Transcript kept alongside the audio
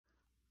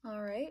All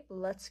right,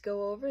 let's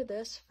go over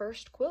this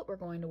first quilt we're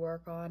going to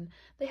work on.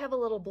 They have a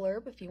little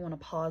blurb if you want to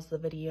pause the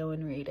video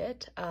and read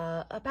it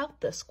about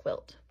this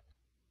quilt.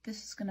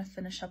 This is going to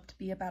finish up to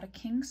be about a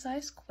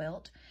king-size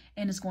quilt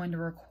and is going to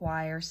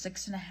require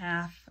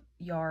 6.5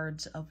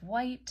 yards of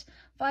white,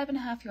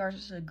 5.5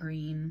 yards of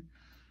green,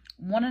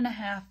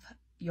 1.5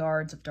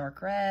 yards of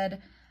dark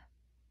red,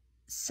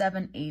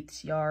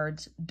 7/8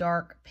 yards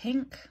dark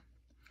pink,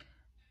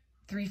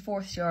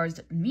 3/4 yards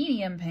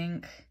medium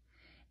pink,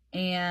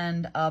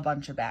 and a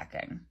bunch of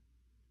backing.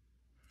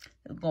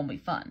 It's gonna be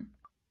fun.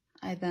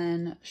 I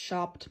then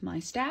shopped my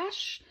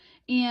stash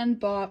and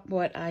bought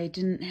what I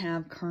didn't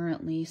have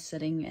currently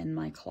sitting in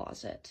my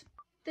closet.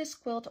 This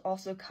quilt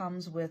also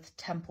comes with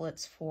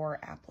templates for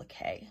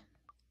applique.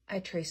 I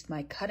traced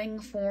my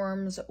cutting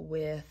forms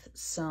with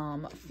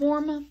some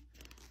form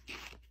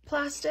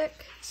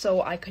plastic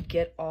so I could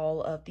get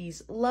all of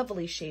these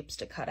lovely shapes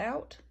to cut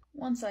out.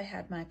 Once I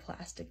had my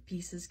plastic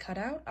pieces cut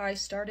out, I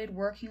started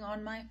working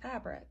on my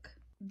fabric.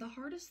 The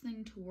hardest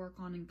thing to work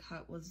on and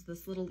cut was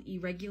this little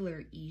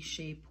irregular E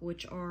shape,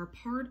 which are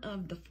part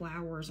of the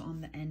flowers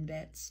on the end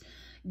bits.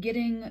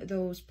 Getting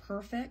those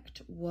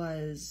perfect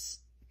was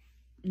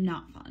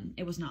not fun.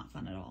 It was not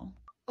fun at all.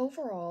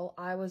 Overall,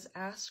 I was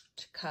asked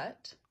to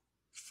cut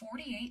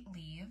 48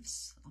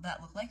 leaves that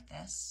look like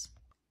this,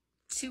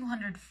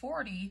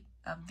 240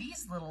 of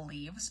these little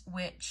leaves,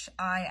 which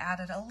I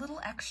added a little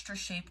extra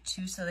shape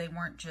to so they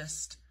weren't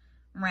just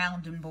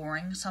round and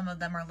boring. Some of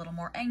them are a little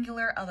more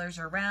angular, others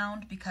are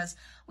round, because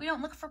we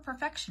don't look for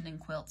perfection in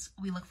quilts,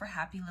 we look for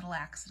happy little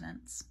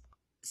accidents.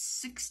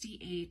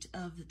 68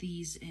 of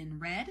these in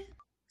red,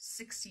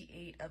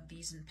 68 of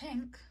these in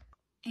pink,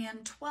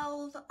 and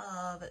 12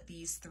 of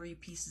these 3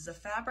 pieces of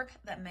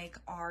fabric that make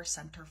our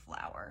center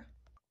flower.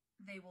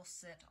 They will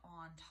sit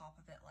on top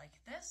of it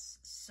like this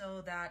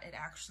so that it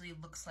actually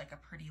looks like a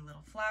pretty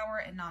little flower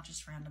and not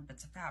just random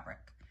bits of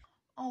fabric.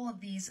 All of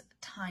these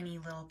tiny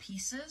little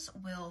pieces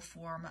will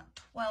form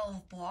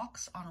 12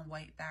 blocks on a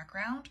white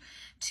background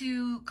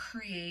to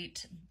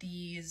create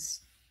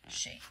these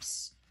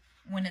shapes.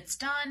 When it's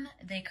done,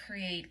 they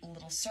create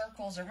little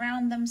circles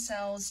around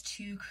themselves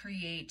to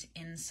create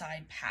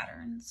inside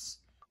patterns.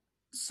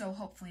 So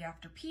hopefully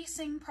after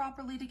piecing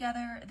properly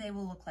together, they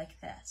will look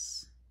like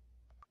this.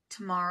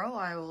 Tomorrow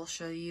I will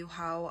show you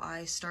how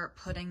I start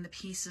putting the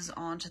pieces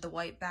onto the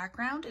white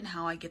background and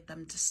how I get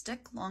them to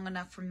stick long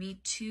enough for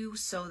me to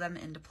sew them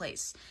into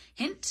place.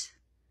 Hint,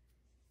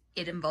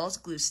 it involves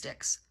glue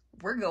sticks.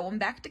 We're going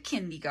back to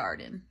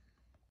kindergarten.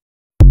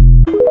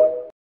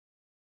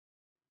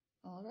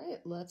 All right,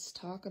 let's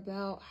talk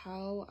about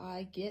how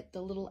I get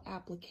the little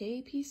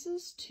applique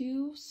pieces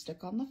to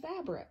stick on the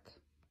fabric.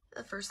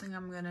 The first thing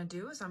I'm going to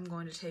do is I'm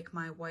going to take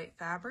my white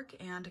fabric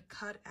and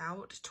cut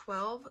out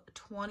 12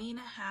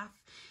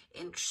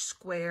 20.5-inch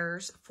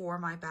squares for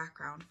my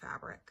background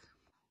fabric.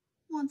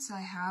 Once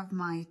I have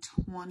my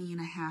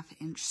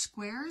 20.5-inch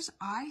squares,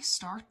 I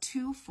start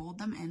to fold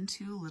them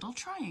into little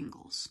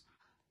triangles.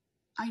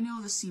 I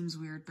know this seems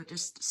weird, but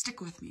just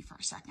stick with me for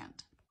a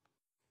second.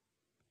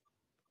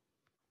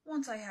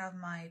 Once I have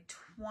my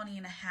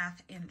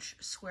 20.5-inch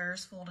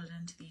squares folded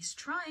into these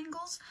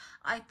triangles,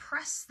 I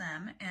press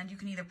them, and you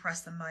can either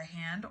press them by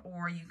hand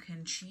or you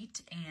can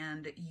cheat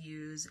and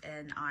use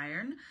an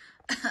iron.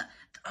 The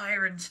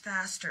iron's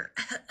faster.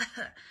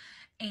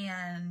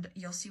 And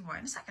you'll see why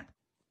in a second.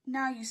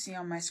 Now you see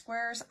on my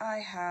squares, I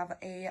have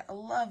a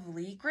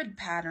lovely grid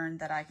pattern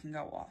that I can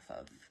go off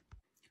of.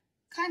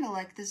 Kind of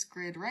like this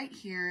grid right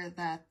here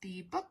that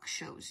the book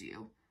shows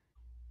you.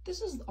 This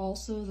is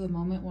also the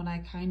moment when I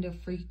kind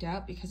of freaked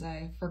out because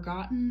I've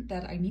forgotten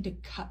that I need to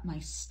cut my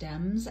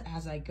stems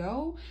as I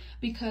go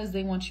because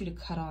they want you to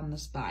cut on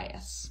this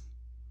bias.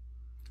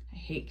 I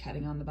hate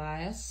cutting on the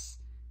bias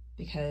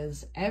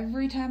because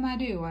every time I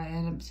do, I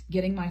end up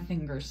getting my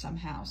fingers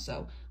somehow,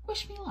 so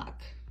wish me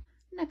luck.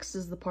 Next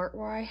is the part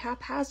where I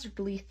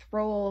haphazardly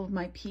throw all of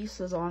my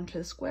pieces onto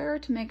the square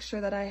to make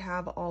sure that I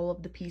have all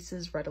of the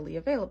pieces readily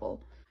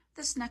available.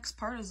 This next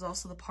part is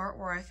also the part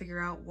where I figure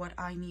out what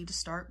I need to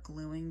start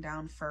gluing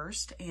down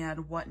first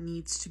and what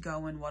needs to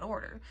go in what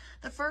order.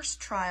 The first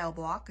trial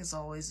block is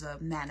always a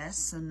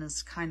menace and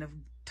is kind of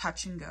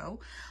touch and go,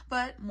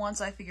 but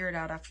once I figure it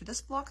out after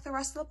this block, the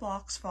rest of the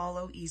blocks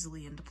follow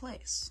easily into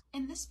place.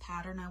 In this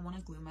pattern, I want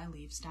to glue my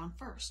leaves down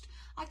first.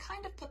 I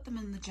kind of put them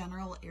in the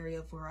general area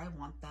of where I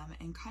want them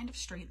and kind of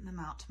straighten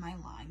them out to my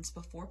lines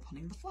before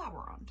putting the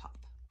flower on top.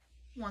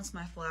 Once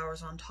my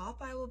flower's on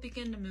top, I will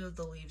begin to move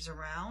the leaves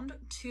around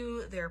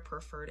to their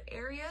preferred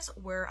areas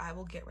where I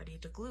will get ready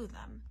to glue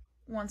them.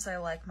 Once I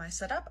like my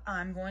setup,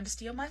 I'm going to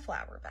steal my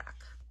flower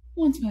back.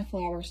 Once my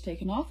flower's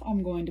taken off,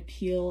 I'm going to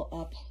peel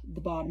up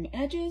the bottom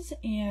edges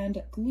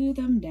and glue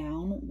them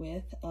down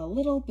with a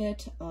little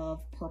bit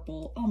of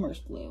purple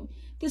Elmer's glue.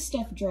 This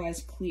stuff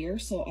dries clear,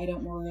 so I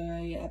don't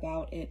worry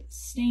about it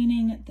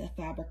staining the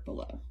fabric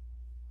below.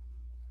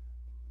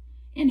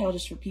 And I'll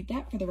just repeat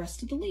that for the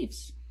rest of the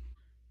leaves.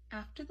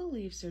 After the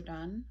leaves are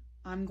done,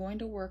 I'm going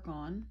to work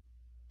on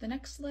the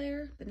next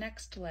layer, the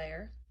next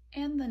layer,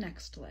 and the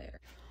next layer.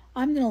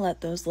 I'm going to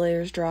let those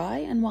layers dry,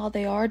 and while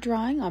they are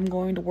drying, I'm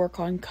going to work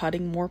on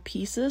cutting more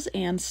pieces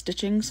and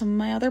stitching some of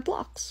my other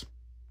blocks.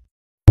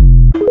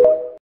 I'm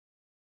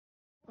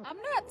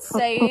not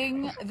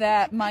saying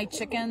that my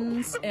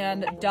chickens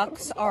and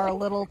ducks are a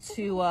little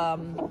too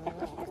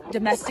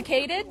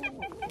domesticated.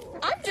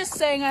 I'm just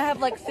saying I have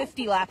like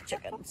 50 lap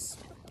chickens.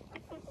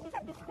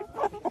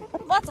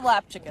 Lots of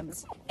lap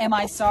chickens. Am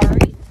I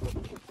sorry?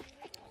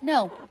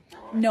 No.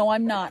 No,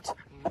 I'm not.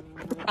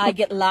 I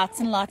get lots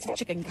and lots of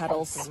chicken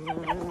cuddles.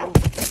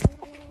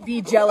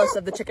 Be jealous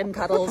of the chicken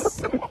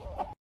cuddles.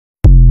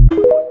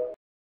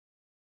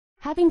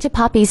 Having two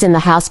puppies in the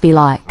house be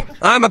like,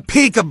 I'm a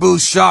peekaboo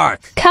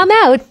shark. come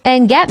out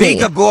and get me.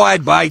 Peekaboo,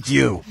 I'd bite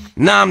you.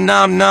 Nom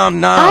nom nom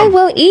nom. I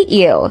will eat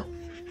you.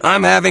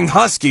 I'm having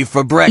husky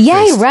for breakfast.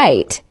 Yay,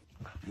 right.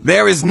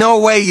 There is no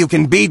way you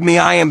can beat me.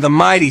 I am the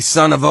mighty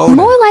son of Odin.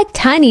 More like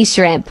tiny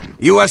shrimp.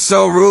 You are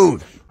so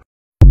rude.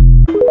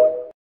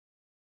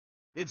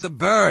 It's a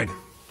bird.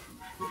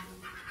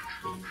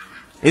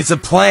 It's a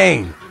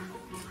plane.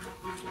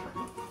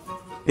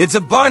 It's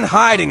a bun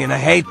hiding in a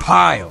hay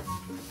pile.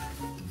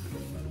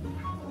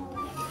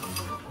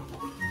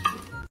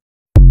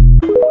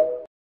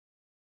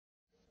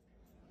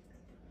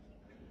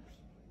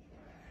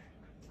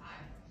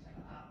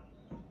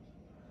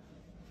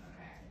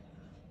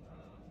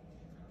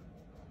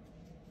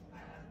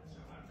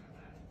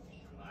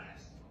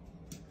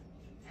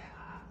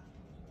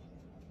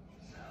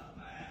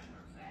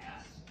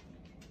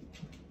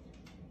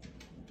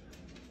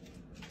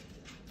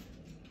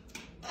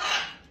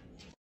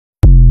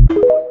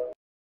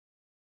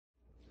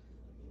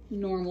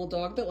 Normal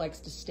dog that likes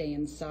to stay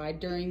inside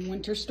during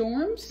winter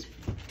storms.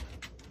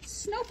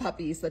 Snow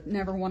puppies that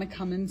never want to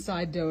come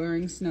inside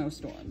during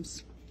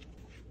snowstorms.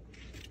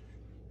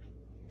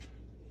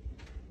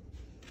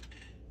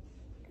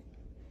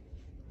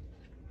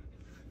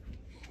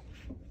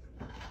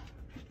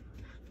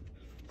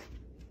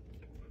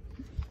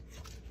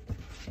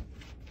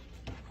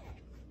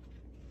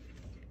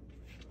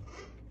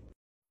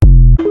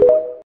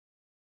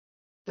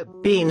 The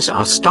beans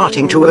are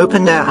starting to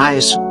open their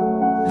eyes.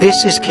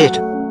 This is Kit.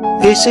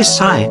 This is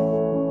Cy.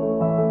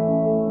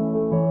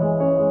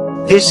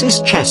 This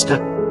is Chester.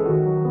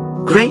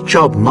 Great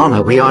job,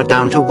 Mama. We are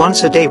down to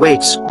once a day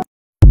weights.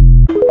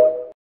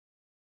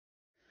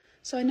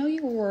 So I know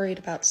you were worried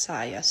about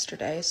Cy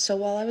yesterday, so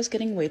while I was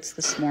getting weights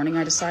this morning,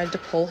 I decided to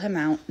pull him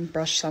out and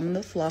brush some of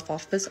the fluff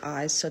off of his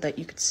eyes so that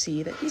you could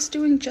see that he's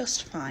doing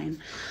just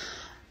fine.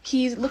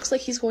 He looks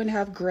like he's going to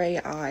have gray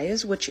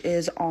eyes, which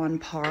is on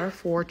par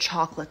for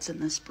chocolates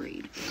in this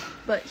breed.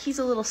 But he's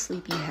a little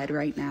sleepyhead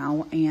right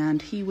now, and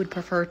he would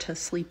prefer to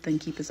sleep than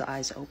keep his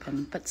eyes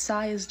open. But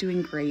Cy is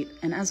doing great,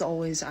 and as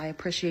always, I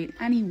appreciate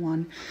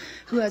anyone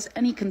who has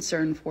any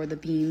concern for the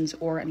beans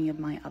or any of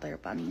my other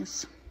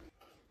bunnies.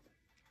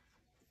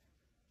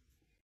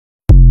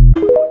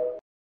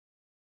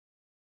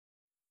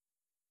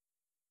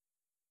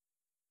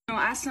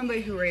 As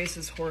somebody who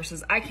raises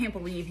horses, I can't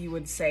believe you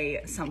would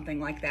say something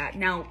like that.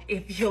 Now,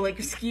 if you'll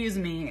excuse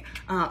me,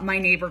 my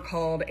neighbor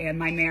called and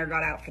my mare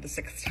got out for the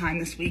 6th time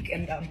this week,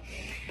 and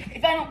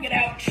if I don't get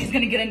out, she's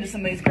gonna get into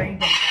somebody's grain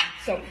bin.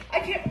 So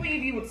I can't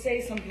believe you would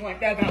say something like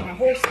that about my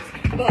horses,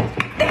 but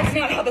that's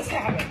not how this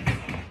happened.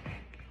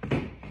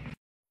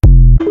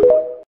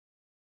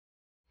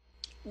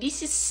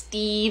 This is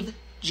Steve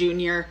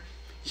Jr.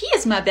 He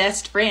is my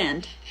best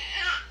friend.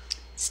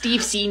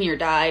 Steve Sr.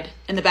 died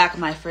in the back of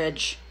my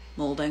fridge.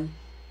 Molding.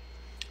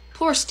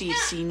 Poor Steve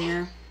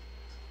Sr.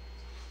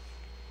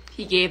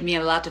 He gave me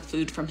a lot of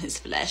food from his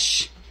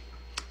flesh.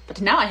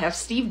 But now I have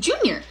Steve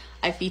Jr.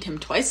 I feed him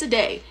twice a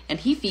day, and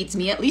he feeds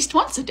me at least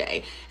once a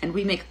day, and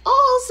we make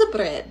all the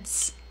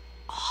breads.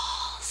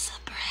 All the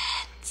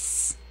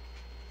breads.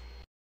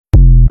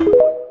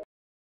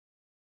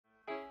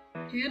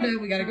 Panda,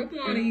 we gotta go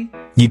potty.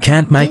 You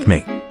can't make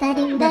me.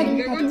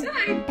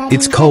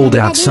 It's cold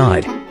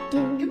outside.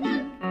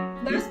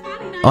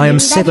 I am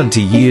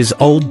 70 years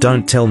old,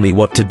 don't tell me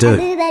what to do.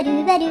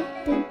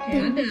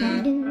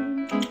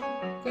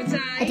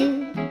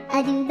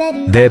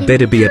 There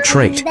better be a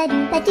treat. I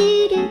want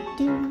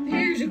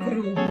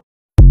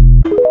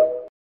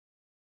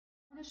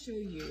to show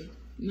you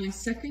my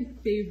second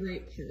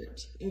favorite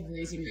part of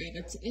raising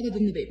rabbits, other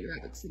than the baby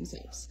rabbits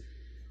themselves.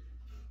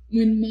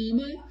 When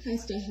Mama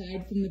has to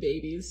hide from the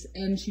babies,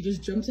 and she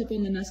just jumps up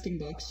on the nesting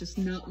box, just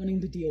not wanting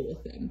to deal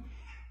with them.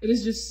 It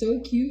is just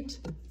so cute.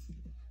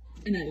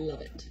 And I love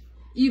it.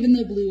 Even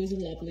though Blue is a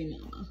lovely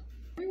mama.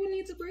 Everyone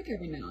needs a break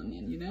every now and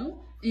then, you know?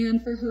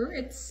 And for her,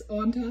 it's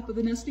on top of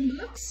the nesting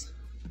box,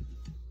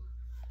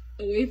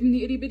 away from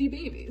the itty bitty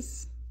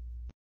babies.